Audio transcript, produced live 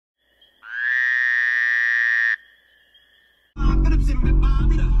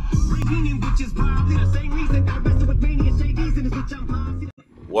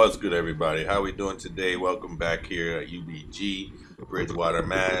What's good, everybody? How we doing today? Welcome back here at UBG, Bridgewater,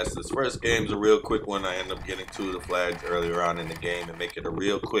 Mass. This first game's a real quick one. I end up getting 2 of the flags earlier on in the game to make it a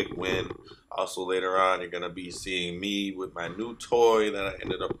real quick win. Also, later on, you're going to be seeing me with my new toy that I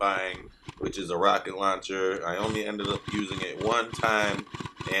ended up buying, which is a rocket launcher. I only ended up using it one time,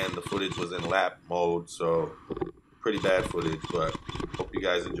 and the footage was in lap mode, so pretty bad footage, but hope you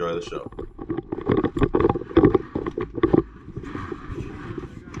guys enjoy the show.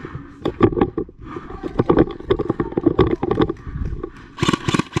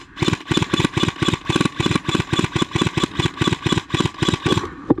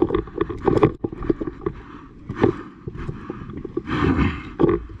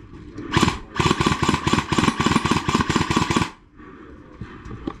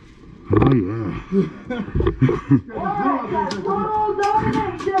 Oh yeah. Total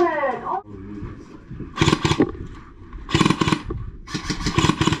domination.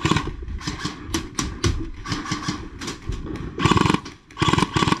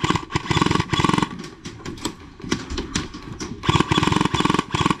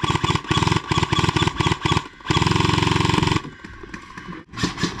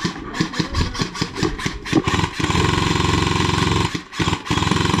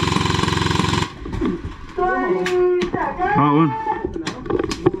 Hot one.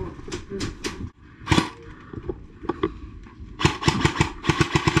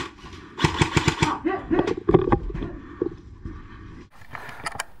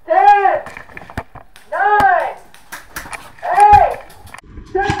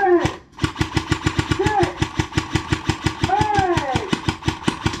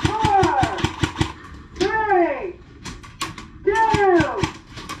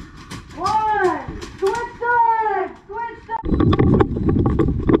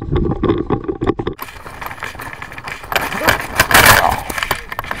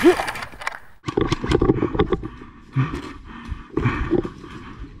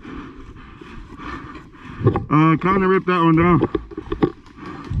 Kind of ripped that one down.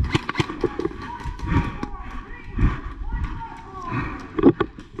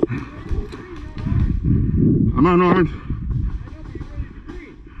 I'm on orange.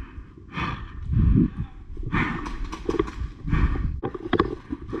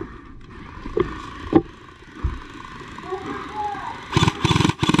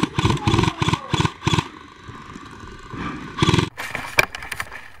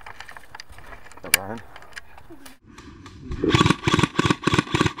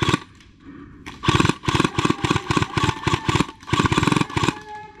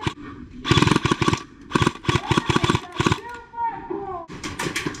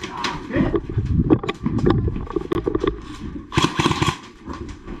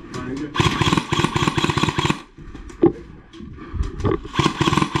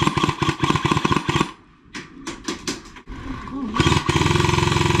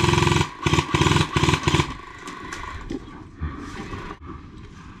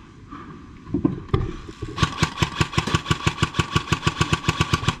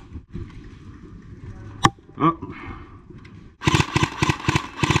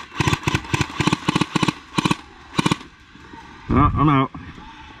 I'm out.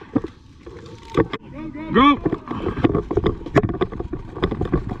 Go!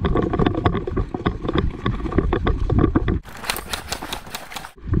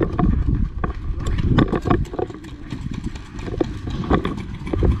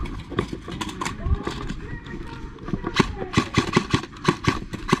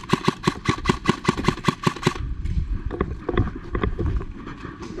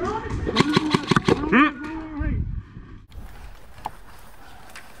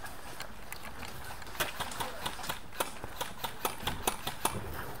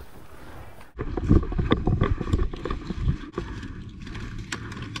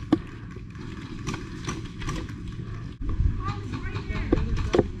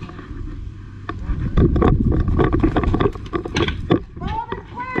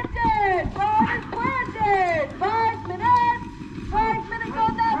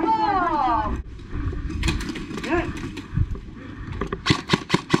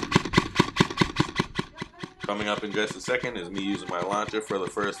 Coming up in just a second is me using my launcher for the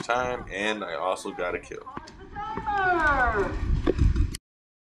first time, and I also got a kill.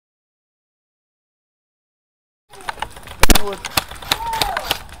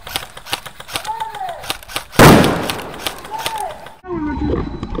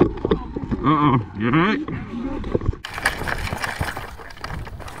 Uh-oh, you alright?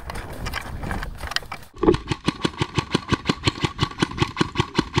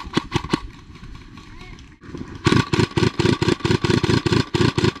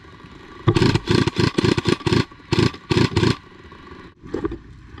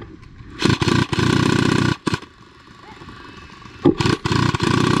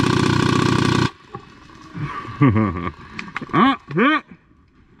 Ah, hit.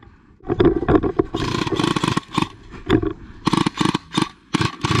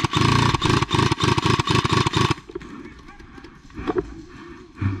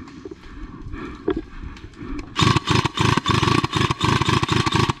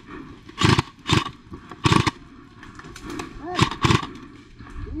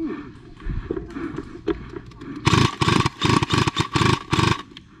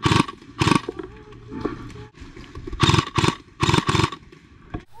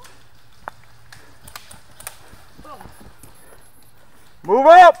 Move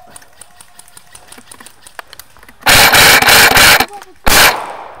up!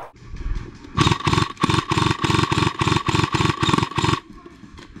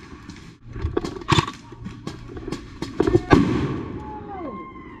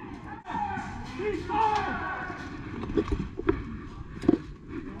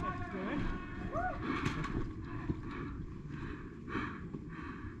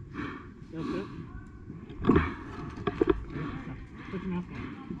 That's it. Put your mask on.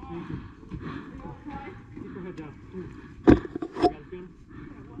 Thank you. Keep your head down. You got it, Jim?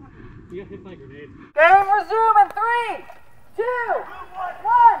 You got hit by a grenade. Game resume in 3, 2,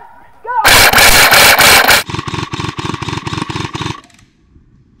 1, go!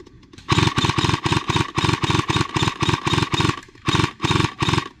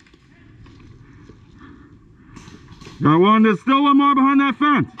 Got one. There's still one more behind that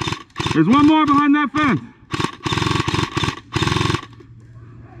fence. There's one more behind that fence.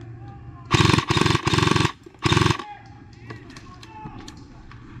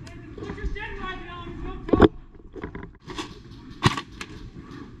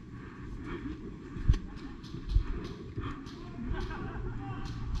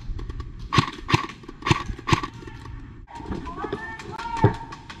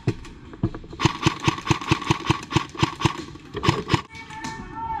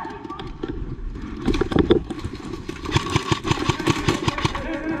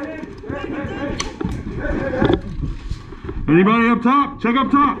 Anybody up top? Check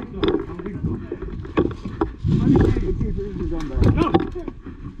up top.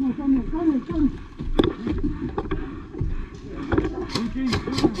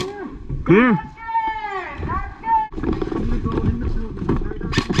 Clear.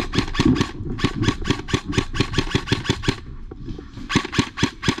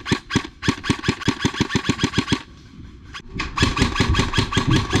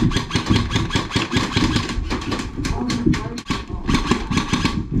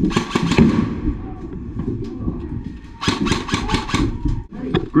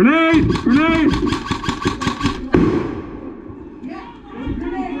 Grenade! Grenade!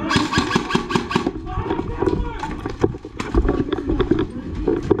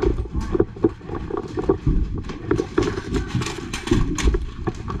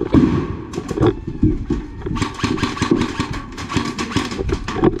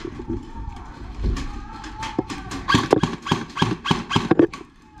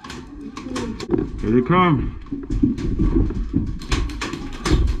 Here they come.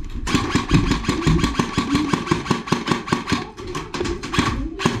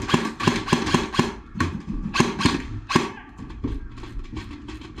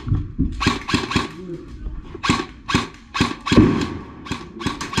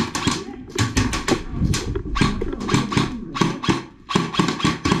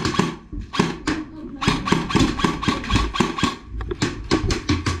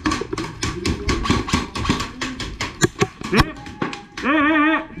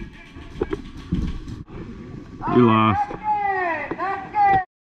 We lost.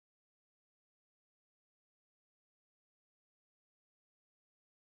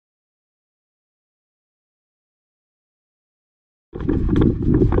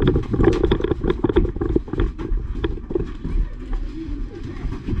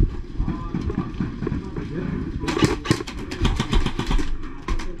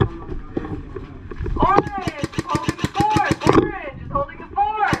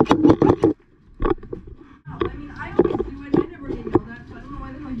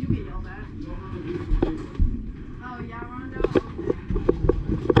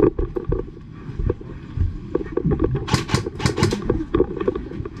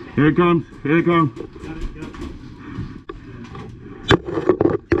 Here it comes. Here it comes.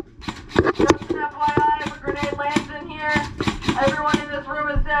 Just an FYI, if a grenade lands in here, everyone in this room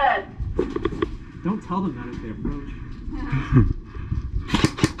is dead. Don't tell them that as they approach.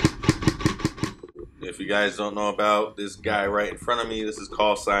 If you guys don't know about this guy right in front of me, this is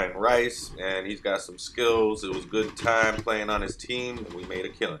call sign Rice, and he's got some skills. It was a good time playing on his team, and we made a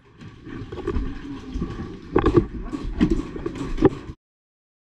killing.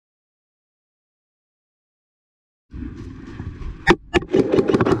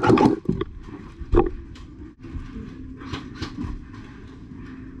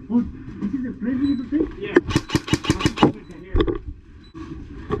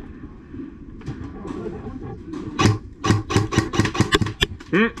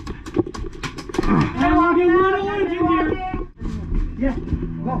 Hit. Hey, we'll get one orange in here. Yeah,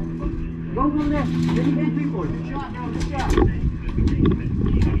 go. Go there. Then you get 3 for it. Good shot now, good shot.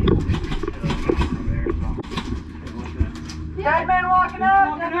 Dead man walking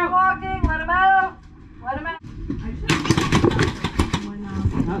out, dead man walking, let him out. Let him out.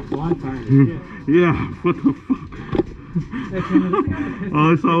 That's one. Yeah, what the fuck?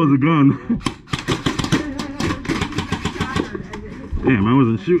 All I saw was a gun. Damn, I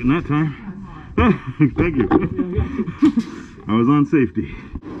wasn't shooting that time. Thank you. I was on safety.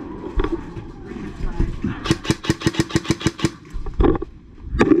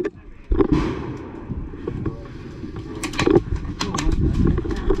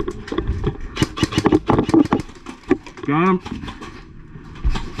 Got him.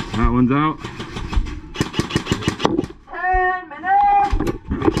 That one's out. 10 minutes.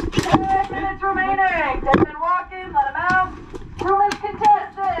 10 minutes remaining. Dead man walking, let him out. Room is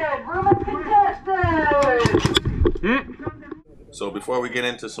contested. Room is contested. Hit. So before we get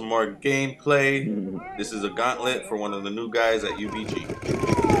into some more gameplay, this is a gauntlet for one of the new guys at UBG.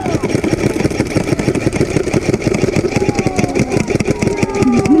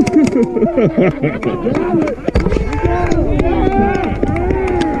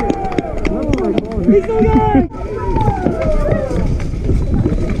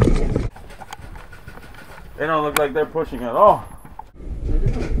 They don't look like they're pushing at all.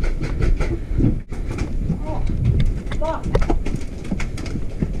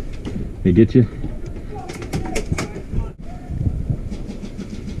 They get you?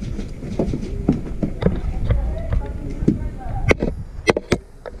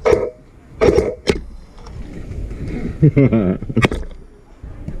 You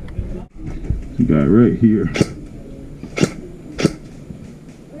got it right here.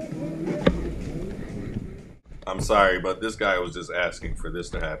 I'm sorry, but this guy was just asking for this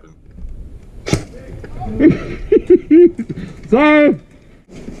to happen. Sorry.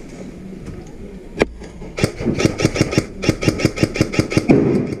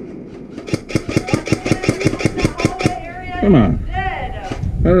 Come on.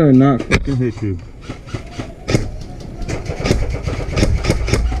 How did I not fucking hit you?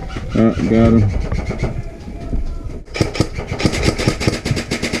 Got him.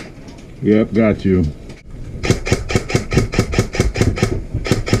 Yep, got you.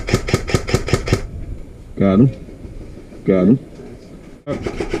 Got him. Got him.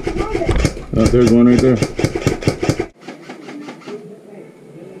 Oh, there's one right there.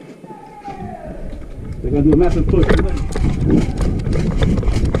 They're gonna do a massive push.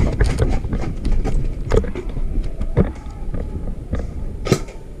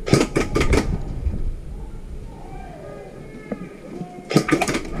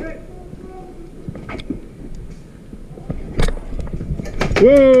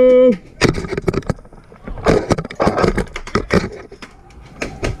 Whoa!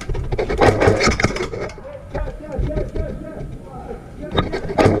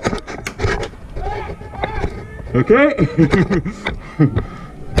 Okay.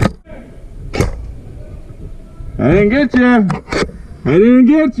 I didn't get you. I didn't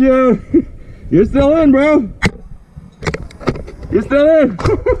get you. You're still in, bro. You're still in.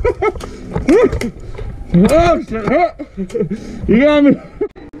 Oh shit! You got me.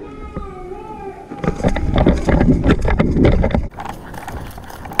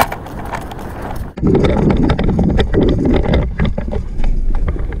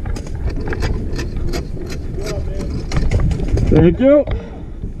 Thank you.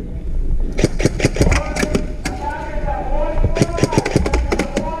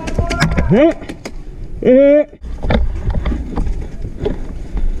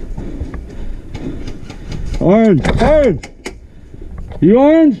 Orange, orange. You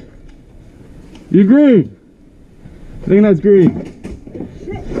orange? You green? I think that's green.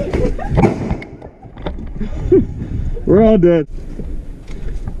 We're all dead.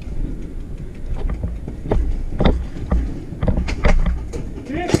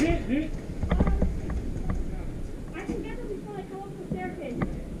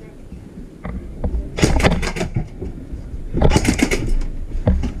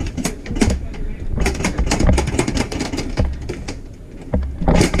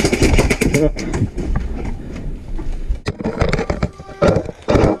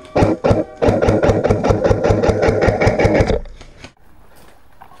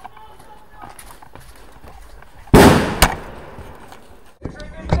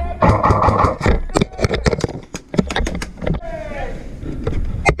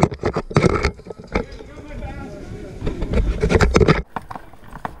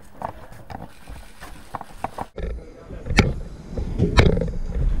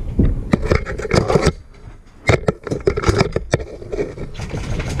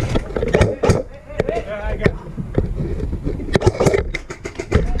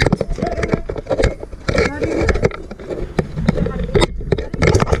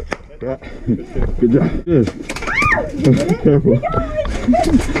 Good job. Good. Careful.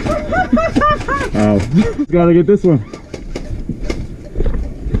 Gotta get this one.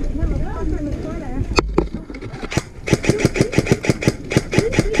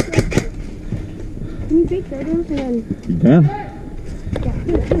 Can you take photos and You can.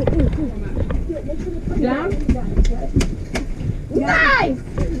 down? Nice!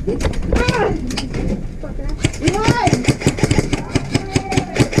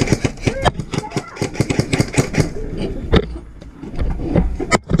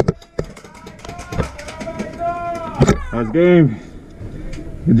 Nice game.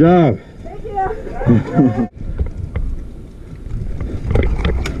 Good job. Thank you.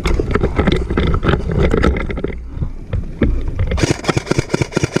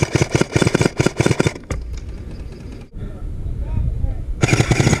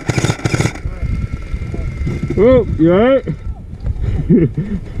 Oh, you alright?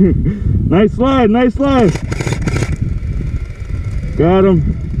 Nice slide, nice slide. Got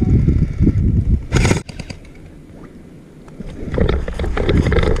him.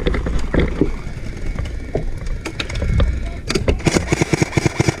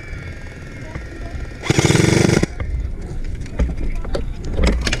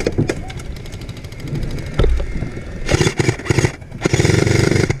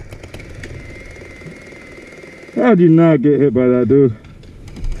 How'd you not get hit by that, dude?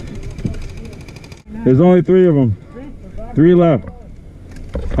 There's only 3 of them. 3 left.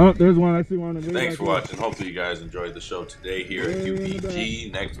 Oh, there's one. I see one. Thanks for watching. Hopefully you guys enjoyed the show today here at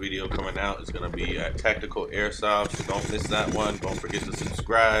UBG. Next video coming out is going to be at Tactical Airsoft, so don't miss that one. Don't forget to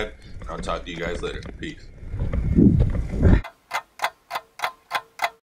subscribe. I'll talk to you guys later. Peace.